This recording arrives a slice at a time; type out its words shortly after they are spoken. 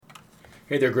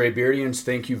Hey there, Graybeardians.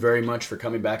 Thank you very much for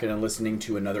coming back and listening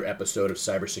to another episode of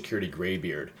Cybersecurity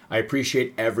Graybeard. I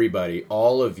appreciate everybody,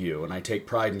 all of you, and I take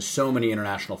pride in so many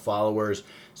international followers.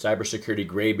 Cybersecurity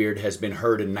Graybeard has been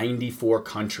heard in 94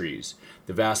 countries.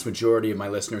 The vast majority of my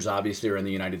listeners obviously are in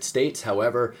the United States.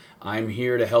 However, I'm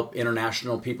here to help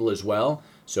international people as well.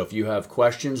 So if you have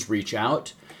questions, reach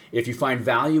out. If you find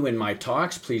value in my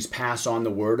talks, please pass on the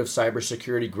word of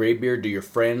Cybersecurity Graybeard to your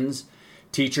friends,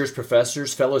 teachers,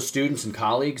 professors, fellow students, and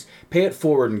colleagues. Pay it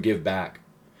forward and give back.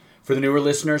 For the newer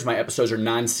listeners, my episodes are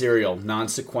non-serial,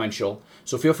 non-sequential,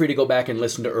 so feel free to go back and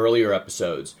listen to earlier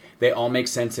episodes. They all make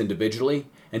sense individually,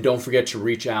 and don't forget to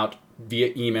reach out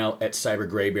via email at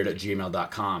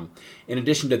cybergraybeard@gmail.com. In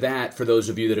addition to that, for those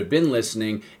of you that have been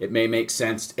listening, it may make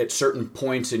sense at certain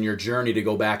points in your journey to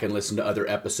go back and listen to other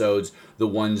episodes. The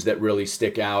ones that really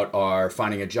stick out are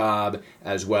finding a job,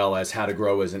 as well as how to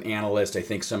grow as an analyst. I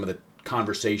think some of the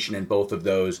conversation in both of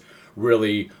those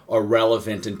really are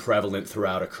relevant and prevalent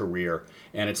throughout a career.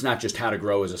 And it's not just how to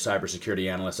grow as a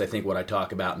cybersecurity analyst. I think what I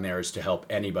talk about in there is to help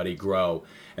anybody grow.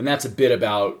 And that's a bit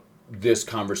about this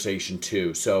conversation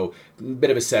too. So a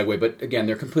bit of a segue, but again,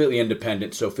 they're completely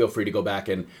independent. So feel free to go back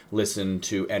and listen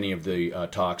to any of the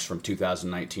talks from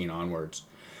 2019 onwards.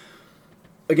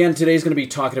 Again, today's going to be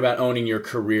talking about owning your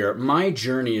career. My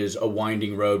journey is a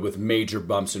winding road with major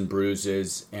bumps and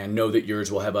bruises, and know that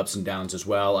yours will have ups and downs as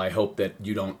well. I hope that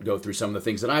you don't go through some of the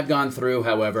things that I've gone through.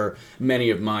 However, many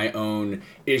of my own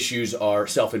issues are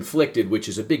self-inflicted, which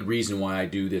is a big reason why I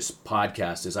do this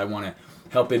podcast, is I want to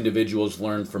help individuals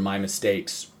learn from my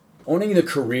mistakes. Owning the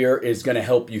career is going to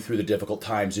help you through the difficult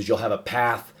times, as you'll have a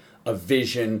path, a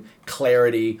vision,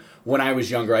 clarity. When I was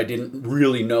younger, I didn't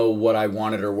really know what I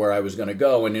wanted or where I was going to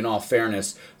go. And in all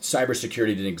fairness, cybersecurity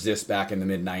didn't exist back in the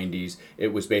mid-90s.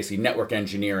 It was basically network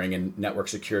engineering, and network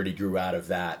security grew out of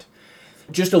that.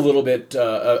 Just a little bit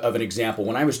of an example.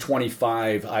 When I was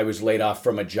 25, I was laid off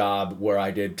from a job where I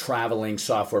did traveling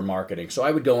software marketing. So I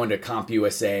would go into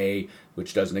CompUSA,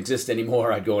 which doesn't exist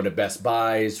anymore. I'd go into Best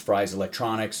Buys, Fry's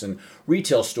Electronics, and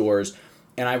retail stores.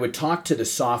 And I would talk to the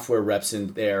software reps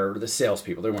in there, the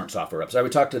salespeople. They weren't software reps. I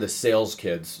would talk to the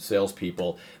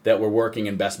salespeople that were working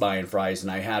in Best Buy and Fry's,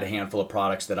 and I had a handful of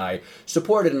products that I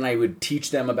supported, and I would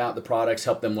teach them about the products,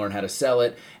 help them learn how to sell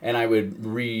it, and I would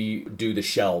redo the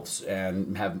shelves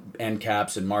and have end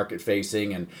caps and market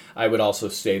facing, and I would also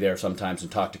stay there sometimes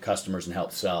and talk to customers and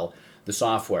help sell the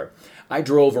software. I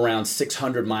drove around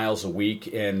 600 miles a week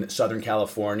in Southern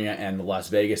California and the Las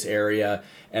Vegas area,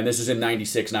 and this was in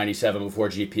 96, 97 before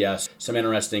GPS. Some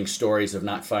interesting stories of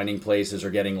not finding places or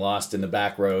getting lost in the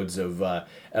back roads of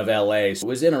LA. So it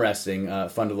was interesting,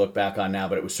 fun to look back on now,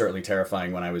 but it was certainly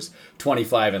terrifying when I was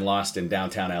 25 and lost in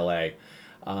downtown LA.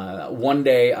 One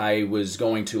day I was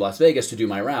going to Las Vegas to do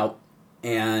my route,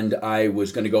 and I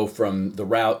was going to go from the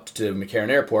route to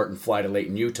McCarran Airport and fly to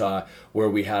Layton, Utah, where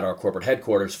we had our corporate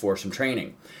headquarters for some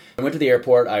training. I went to the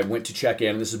airport, I went to check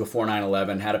in, this is before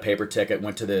 9/11, had a paper ticket,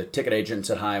 went to the ticket agent and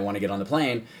said, "Hi, I want to get on the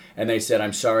plane." And they said,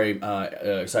 "I'm sorry,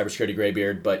 Cybersecurity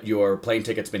Graybeard, but your plane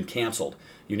ticket's been canceled.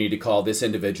 You need to call this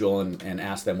individual and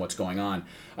ask them what's going on."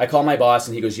 I called my boss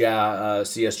and he goes,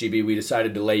 CSGB, we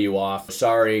decided to lay you off.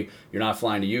 Sorry, you're not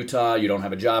flying to Utah, you don't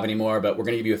have a job anymore, but we're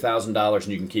going to give you $1,000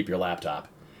 and you can keep your laptop.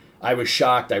 I was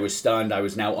shocked, I was stunned, I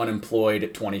was now unemployed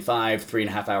at 25,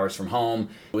 3.5 hours from home.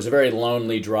 It was a very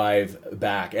lonely drive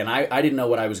back, and I didn't know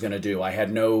what I was going to do. I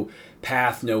had no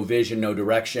path, no vision, no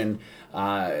direction.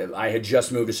 I had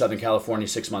just moved to Southern California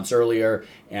 6 months earlier,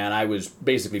 and I was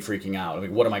basically freaking out. I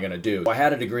mean, what am I going to do? I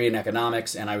had a degree in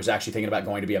economics, and I was actually thinking about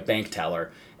going to be a bank teller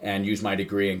and use my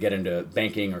degree and get into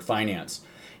banking or finance.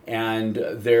 And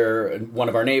one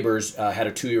of our neighbors had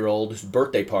a 2-year-old's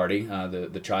birthday party.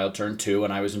 The child turned 2,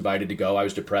 and I was invited to go. I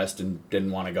was depressed and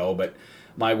didn't want to go, but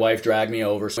my wife dragged me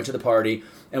over, went to the party,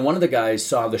 and one of the guys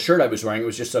saw the shirt I was wearing. It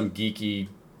was just some geeky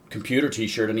computer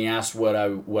t-shirt, and he asked what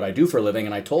I do for a living,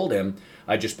 and I told him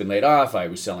I'd just been laid off. I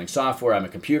was selling software. I'm a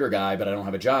computer guy, but I don't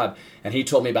have a job. And he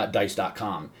told me about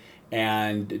Dice.com.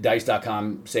 And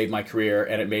Dice.com saved my career,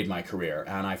 and it made my career.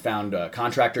 And I found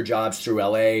contractor jobs through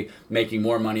LA, making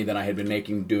more money than I had been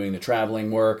making doing the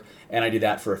traveling work, and I did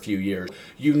that for a few years.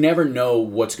 You never know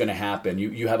what's going to happen.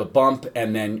 You have a bump,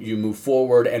 and then you move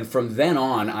forward, and from then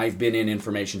on, I've been in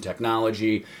information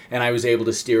technology, and I was able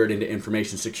to steer it into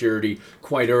information security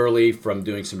quite early from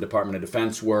doing some Department of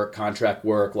Defense work, contract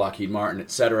work, Lockheed Martin,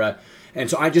 etc. And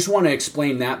so I just want to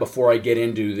explain that before I get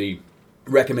into the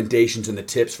recommendations and the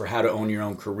tips for how to own your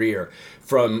own career.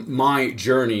 From my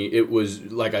journey, it was,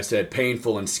 like I said,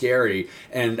 painful and scary,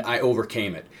 and I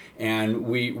overcame it. And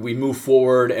we move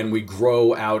forward and we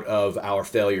grow out of our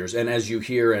failures. And as you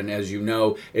hear and as you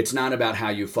know, it's not about how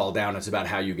you fall down, it's about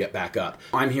how you get back up.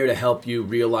 I'm here to help you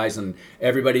realize, and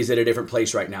everybody's at a different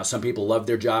place right now. Some people love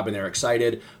their job and they're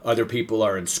excited. Other people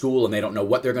are in school and they don't know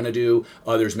what they're going to do.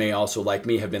 Others may also, like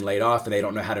me, have been laid off and they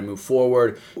don't know how to move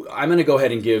forward. I'm going to go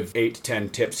ahead and give 8 to 10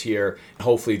 tips here.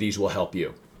 Hopefully these will help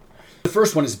you. The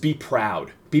first one is be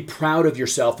proud. Be proud of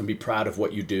yourself and be proud of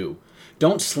what you do.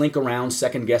 Don't slink around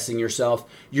second guessing yourself.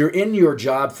 You're in your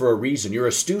job for a reason. You're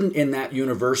a student in that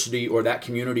university or that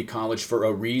community college for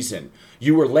a reason.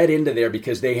 You were let into there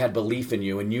because they had belief in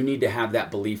you, and you need to have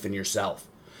that belief in yourself.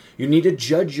 You need to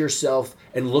judge yourself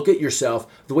and look at yourself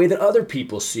the way that other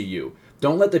people see you.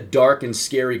 Don't let the dark and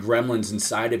scary gremlins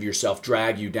inside of yourself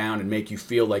drag you down and make you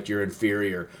feel like you're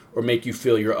inferior or make you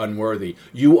feel you're unworthy.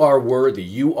 You are worthy.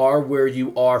 You are where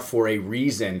you are for a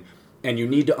reason, and you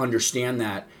need to understand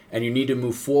that. And you need to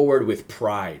move forward with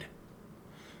pride.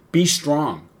 Be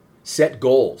strong. Set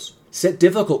goals. Set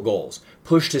difficult goals.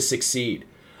 Push to succeed.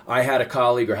 I had a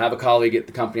colleague or have a colleague at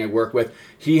the company I work with.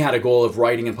 He had a goal of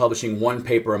writing and publishing 1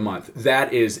 paper a month.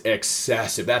 That is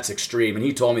excessive. That's extreme. And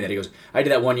he told me that. He goes, I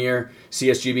did that 1 year,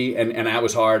 CSGB, and that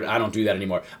was hard. I don't do that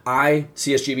anymore.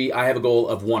 CSGB, I have a goal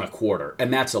of 1 a quarter.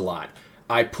 And that's a lot.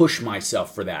 I push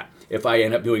myself for that. If I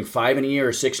end up doing 5 in a year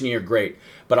or 6 in a year, great.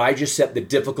 But I just set the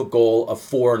difficult goal of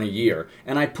 4 in a year,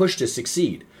 and I push to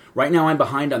succeed. Right now I'm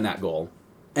behind on that goal,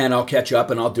 and I'll catch up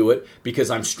and I'll do it because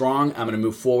I'm strong, I'm going to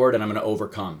move forward, and I'm going to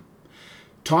overcome.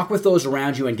 Talk with those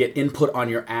around you and get input on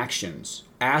your actions.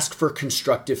 Ask for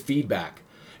constructive feedback.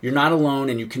 You're not alone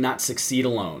and you cannot succeed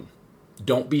alone.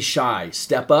 Don't be shy.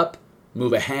 Step up,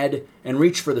 move ahead, and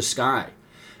reach for the sky.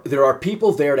 There are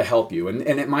people there to help you. And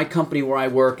at my company where I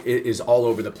work, it is all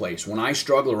over the place. When I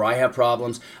struggle or I have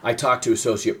problems, I talk to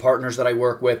associate partners that I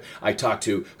work with. I talk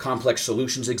to complex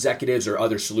solutions executives or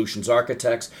other solutions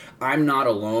architects. I'm not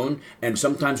alone. And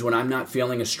sometimes when I'm not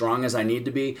feeling as strong as I need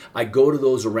to be, I go to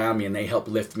those around me and they help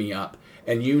lift me up.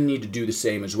 And you need to do the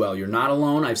same as well. You're not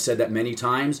alone. I've said that many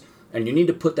times. And you need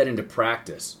to put that into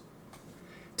practice.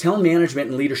 Tell management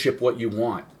and leadership what you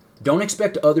want. Don't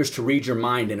expect others to read your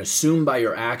mind and assume by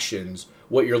your actions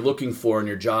what you're looking for in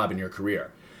your job and your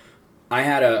career. I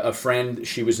had a friend,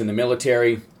 she was in the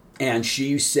military, and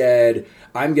she said,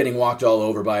 I'm getting walked all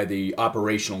over by the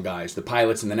operational guys, the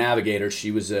pilots and the navigators. She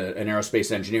was an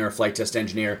aerospace engineer, a flight test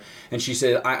engineer, and she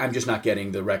said, I'm just not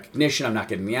getting the recognition, I'm not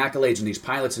getting the accolades, and these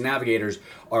pilots and navigators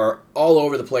are all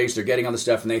over the place, they're getting on the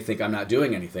stuff, and they think I'm not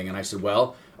doing anything. And I said,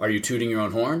 well, are you tooting your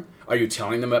own horn? Are you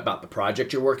telling them about the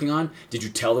project you're working on? Did you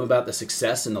tell them about the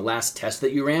success in the last test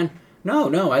that you ran?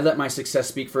 No, I let my success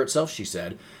speak for itself, she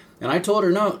said. And I told her,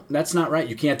 no, that's not right.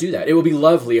 You can't do that. It would be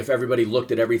lovely if everybody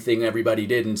looked at everything everybody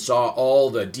did and saw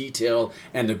all the detail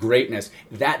and the greatness.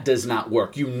 That does not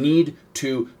work. You need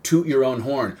to toot your own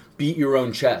horn, beat your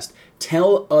own chest.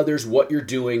 Tell others what you're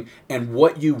doing and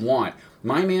what you want.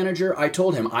 My manager, I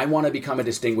told him, I want to become a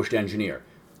distinguished engineer.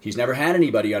 He's never had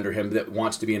anybody under him that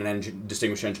wants to be an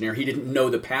distinguished engineer. He didn't know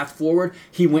the path forward.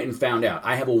 He went and found out.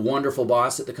 I have a wonderful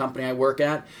boss at the company I work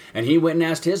at, and he went and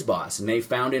asked his boss, and they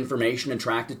found information and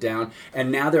tracked it down,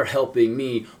 and now they're helping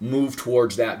me move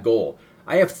towards that goal.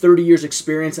 I have 30 years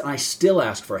experience, and I still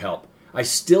ask for help. I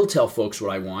still tell folks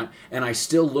what I want, and I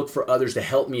still look for others to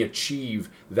help me achieve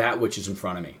that which is in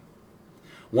front of me.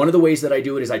 One of the ways that I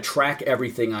do it is I track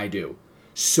everything I do.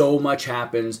 So much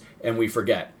happens and we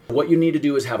forget. What you need to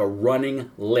do is have a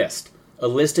running list, a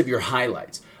list of your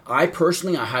highlights. I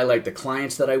highlight the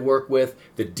clients that I work with,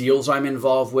 the deals I'm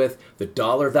involved with, the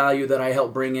dollar value that I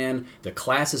help bring in, the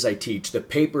classes I teach, the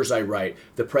papers I write,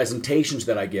 the presentations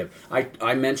that I give.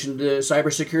 I mentioned the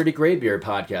Cybersecurity Graybeard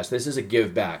podcast. This is a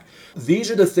give back. These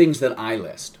are the things that I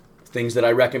list, things that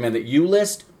I recommend that you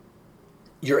list.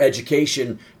 Your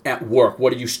education at work.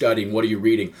 What are you studying? What are you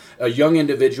reading? A young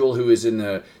individual who is in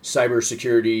the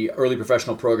cybersecurity early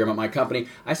professional program at my company,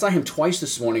 I saw him twice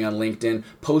this morning on LinkedIn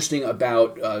posting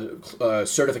about a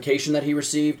certification that he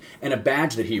received and a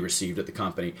badge that he received at the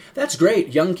company. That's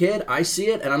great. Young kid, I see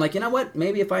it, and I'm like, you know what?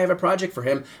 Maybe if I have a project for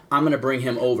him, I'm going to bring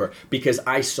him over because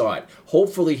I saw it.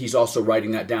 Hopefully he's also writing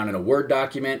that down in a Word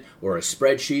document or a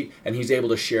spreadsheet, and he's able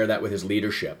to share that with his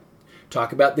leadership.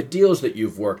 Talk about the deals that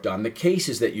you've worked on, the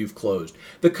cases that you've closed,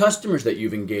 the customers that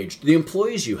you've engaged, the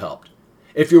employees you helped.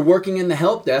 If you're working in the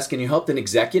help desk and you helped an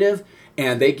executive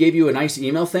and they gave you a nice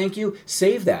email thank you,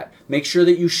 save that. Make sure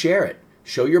that you share it.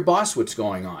 Show your boss what's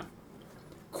going on.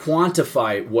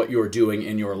 Quantify what you're doing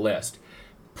in your list.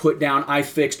 Put down, I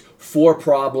fixed 4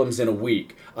 problems in a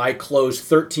week. I closed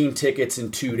 13 tickets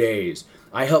in 2 days.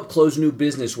 I helped close new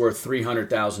business worth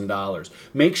 $300,000.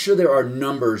 Make sure there are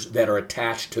numbers that are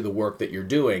attached to the work that you're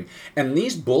doing. And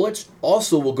these bullets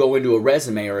also will go into a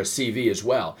resume or a CV as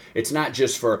well. It's not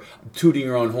just for tooting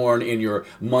your own horn in your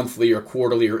monthly or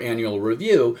quarterly or annual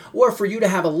review, or for you to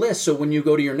have a list so when you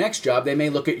go to your next job, they may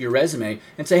look at your resume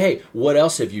and say, hey, what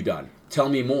else have you done? Tell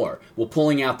me more. Well,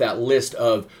 pulling out that list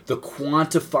of the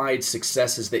quantified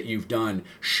successes that you've done,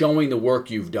 showing the work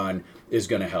you've done is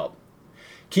going to help.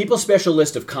 Keep a special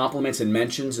list of compliments and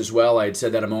mentions as well. I had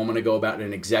said that a moment ago about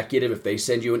an executive. If they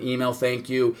send you an email, thank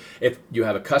you. If you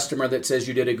have a customer that says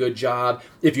you did a good job.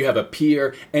 If you have a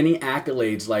peer, any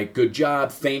accolades like good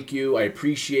job, thank you, I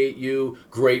appreciate you,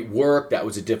 great work, that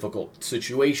was a difficult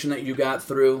situation that you got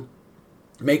through.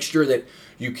 Make sure that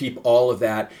you keep all of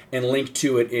that and link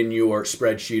to it in your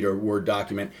spreadsheet or Word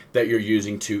document that you're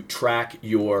using to track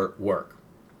your work.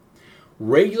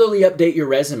 Regularly update your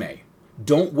resume.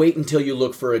 Don't wait until you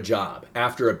look for a job.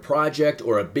 After a project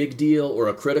or a big deal or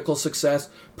a critical success,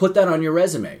 put that on your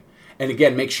resume. And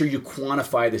again, make sure you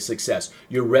quantify the success.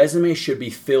 Your resume should be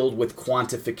filled with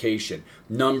quantification,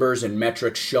 numbers and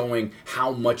metrics showing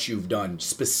how much you've done,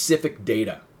 specific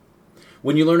data.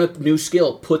 When you learn a new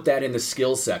skill, put that in the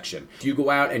skills section. If you go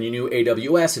out and you knew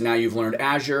AWS and now you've learned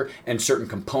Azure and certain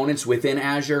components within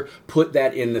Azure, put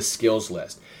that in the skills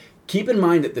list. Keep in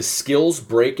mind that the skills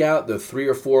breakout, the 3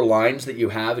 or 4 lines that you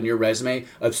have in your resume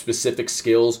of specific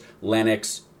skills,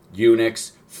 Linux,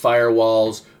 Unix,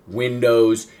 firewalls,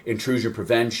 Windows, intrusion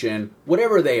prevention,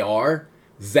 whatever they are,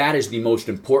 that is the most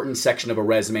important section of a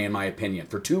resume in my opinion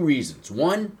for 2 reasons.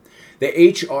 One,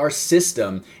 the HR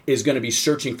system is going to be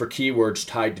searching for keywords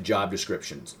tied to job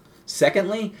descriptions.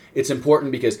 Secondly, it's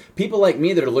important because people like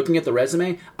me that are looking at the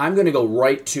resume, I'm going to go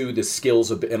right to the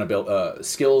skills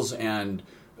and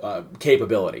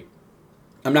capability.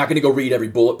 I'm not going to go read every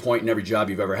bullet point in every job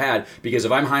you've ever had, because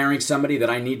if I'm hiring somebody that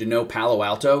I need to know Palo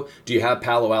Alto, do you have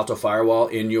Palo Alto firewall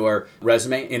in your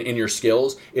resume, in your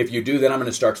skills? If you do, then I'm going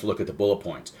to start to look at the bullet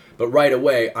points. But right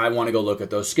away, I want to go look at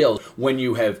those skills. When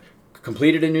you have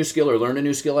completed a new skill or learned a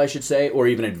new skill, I should say, or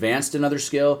even advanced another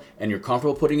skill, and you're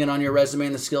comfortable putting it on your resume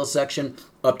in the skills section,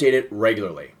 update it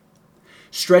regularly.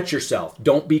 Stretch yourself.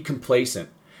 Don't be complacent.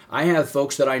 I have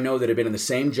folks that I know that have been in the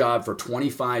same job for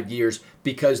 25 years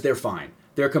because they're fine.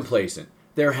 They're complacent.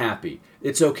 They're happy.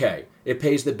 It's okay. It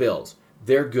pays the bills.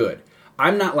 They're good.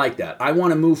 I'm not like that. I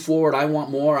want to move forward. I want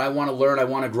more. I want to learn. I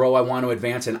want to grow. I want to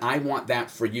advance. And I want that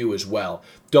for you as well.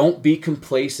 Don't be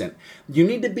complacent. You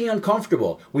need to be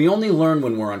uncomfortable. We only learn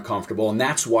when we're uncomfortable, and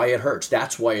that's why it hurts.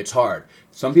 That's why it's hard.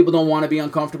 Some people don't want to be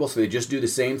uncomfortable, so they just do the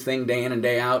same thing day in and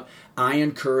day out. I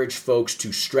encourage folks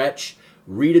to stretch,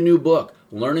 read a new book,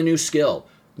 learn a new skill,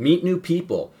 meet new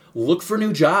people, look for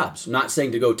new jobs. I'm not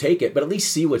saying to go take it, but at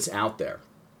least see what's out there.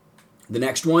 The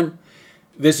next one,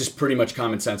 this is pretty much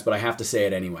common sense, but I have to say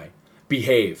it anyway.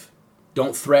 Behave.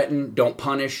 Don't threaten. Don't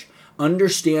punish.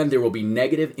 Understand there will be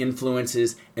negative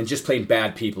influences and just plain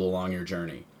bad people along your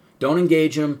journey. Don't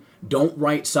engage them. Don't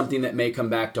write something that may come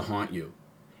back to haunt you.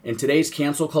 In today's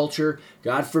cancel culture,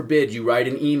 God forbid you write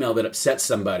an email that upsets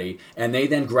somebody and they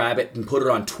then grab it and put it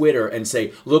on Twitter and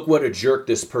say, look what a jerk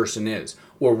this person is.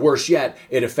 Or worse yet,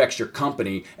 it affects your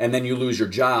company and then you lose your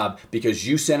job because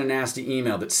you sent a nasty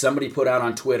email that somebody put out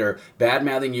on Twitter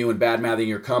bad-mouthing you and bad-mouthing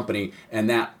your company, and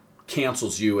that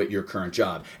cancels you at your current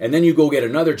job. And then you go get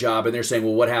another job and they're saying,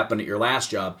 well, what happened at your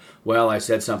last job? Well, I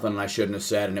said something I shouldn't have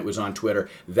said and it was on Twitter.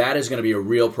 That is going to be a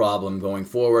real problem going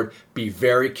forward. Be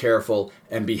very careful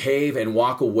and behave and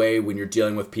walk away when you're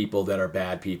dealing with people that are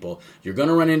bad people. You're going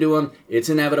to run into them. It's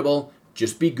inevitable.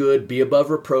 Just be good, be above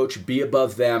reproach, be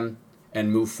above them,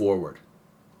 and move forward.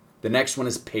 The next one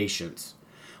is patience.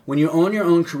 When you own your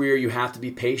own career, you have to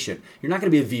be patient. You're not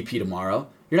going to be a VP tomorrow.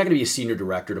 You're not going to be a senior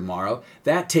director tomorrow.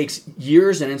 That takes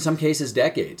years and in some cases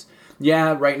decades.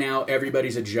 Yeah, right now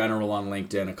everybody's a general on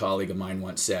LinkedIn, a colleague of mine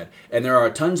once said. And there are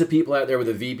tons of people out there with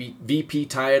a VP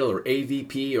title or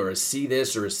AVP or a C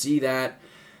this or a C that.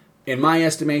 In my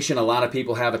estimation, a lot of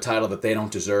people have a title that they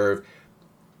don't deserve.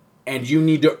 And you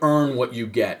need to earn what you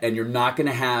get. And you're not going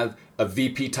to have a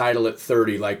VP title at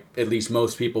 30 like at least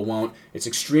most people won't. It's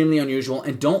extremely unusual.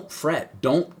 And don't fret.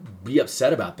 Don't be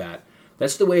upset about that.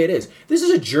 That's the way it is. This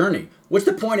is a journey. What's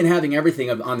the point in having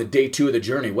everything on the day 2 of the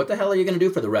journey? What the hell are you going to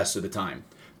do for the rest of the time?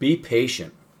 Be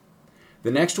patient. The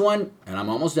next one, and I'm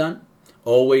almost done,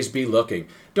 always be looking.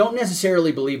 Don't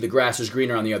necessarily believe the grass is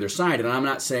greener on the other side. And I'm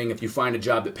not saying if you find a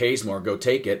job that pays more, go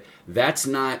take it. That's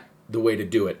not the way to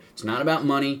do it. It's not about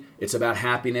money. It's about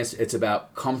happiness. It's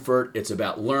about comfort. It's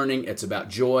about learning. It's about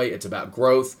joy. It's about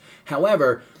growth.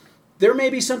 However, there may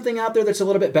be something out there that's a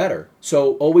little bit better.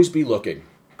 So always be looking.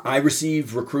 I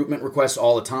receive recruitment requests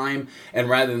all the time, and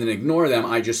rather than ignore them,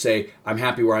 I just say, I'm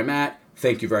happy where I'm at.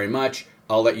 Thank you very much.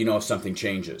 I'll let you know if something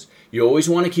changes. You always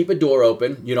want to keep a door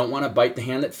open. You don't want to bite the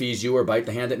hand that feeds you or bite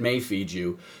the hand that may feed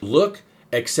you. Look,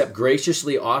 accept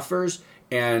graciously offers,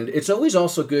 and it's always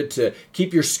also good to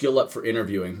keep your skill up for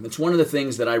interviewing. It's one of the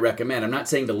things that I recommend. I'm not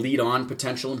saying to lead on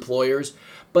potential employers,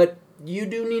 but you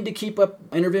do need to keep up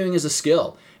interviewing as a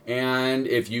skill. And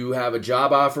if you have a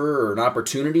job offer or an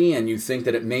opportunity and you think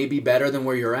that it may be better than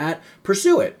where you're at,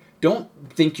 pursue it. Don't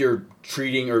think you're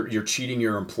cheating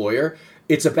your employer.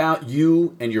 It's about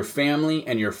you and your family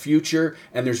and your future,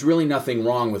 and there's really nothing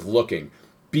wrong with looking.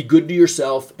 Be good to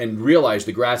yourself and realize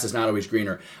the grass is not always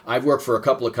greener. I've worked for a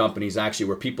couple of companies actually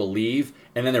where people leave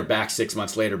and then they're back 6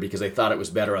 months later because they thought it was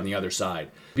better on the other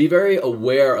side. Be very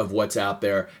aware of what's out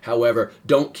there. However,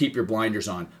 don't keep your blinders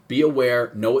on. Be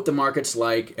aware, know what the market's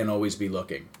like, and always be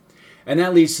looking. And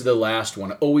that leads to the last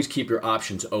one. Always keep your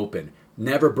options open.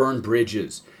 Never burn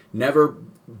bridges. Never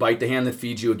bite the hand that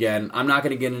feeds you again. I'm not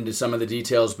going to get into some of the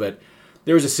details, but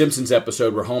there was a Simpsons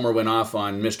episode where Homer went off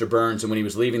on Mr. Burns, and when he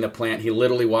was leaving the plant, he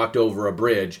literally walked over a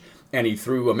bridge, and he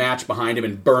threw a match behind him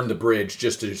and burned the bridge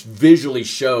just to visually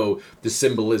show the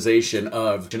symbolization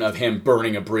of him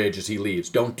burning a bridge as he leaves.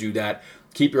 Don't do that.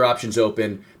 Keep your options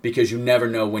open because you never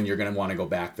know when you're going to want to go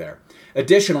back there.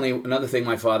 Additionally, another thing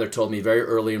my father told me very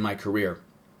early in my career,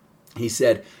 he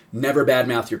said, never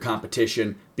badmouth your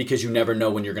competition because you never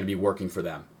know when you're going to be working for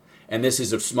them. And this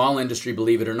is a small industry,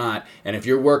 believe it or not. And if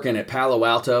you're working at Palo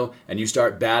Alto and you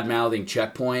start bad-mouthing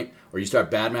Checkpoint or you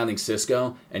start bad-mouthing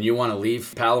Cisco and you want to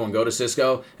leave Palo and go to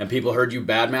Cisco and people heard you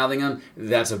bad-mouthing them,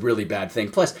 that's a really bad thing.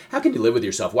 Plus, how can you live with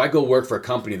yourself? Why go work for a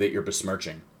company that you're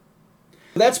besmirching?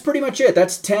 That's pretty much it.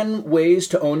 That's 10 ways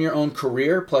to own your own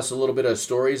career, plus a little bit of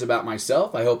stories about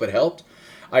myself. I hope it helped.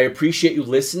 I appreciate you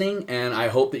listening, and I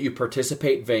hope that you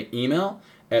participate via email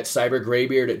at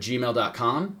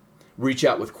cybergraybeard@gmail.com. Reach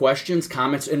out with questions,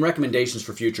 comments, and recommendations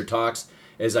for future talks.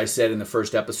 As I said in the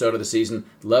first episode of the season,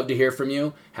 love to hear from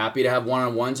you. Happy to have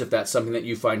one-on-ones if that's something that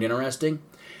you find interesting.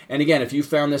 And again, if you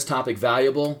found this topic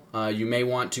valuable, you may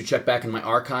want to check back in my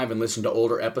archive and listen to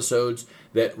older episodes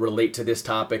that relate to this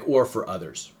topic or for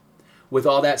others. With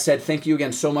all that said, thank you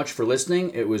again so much for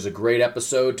listening. It was a great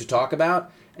episode to talk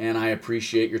about, and I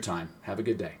appreciate your time. Have a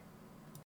good day.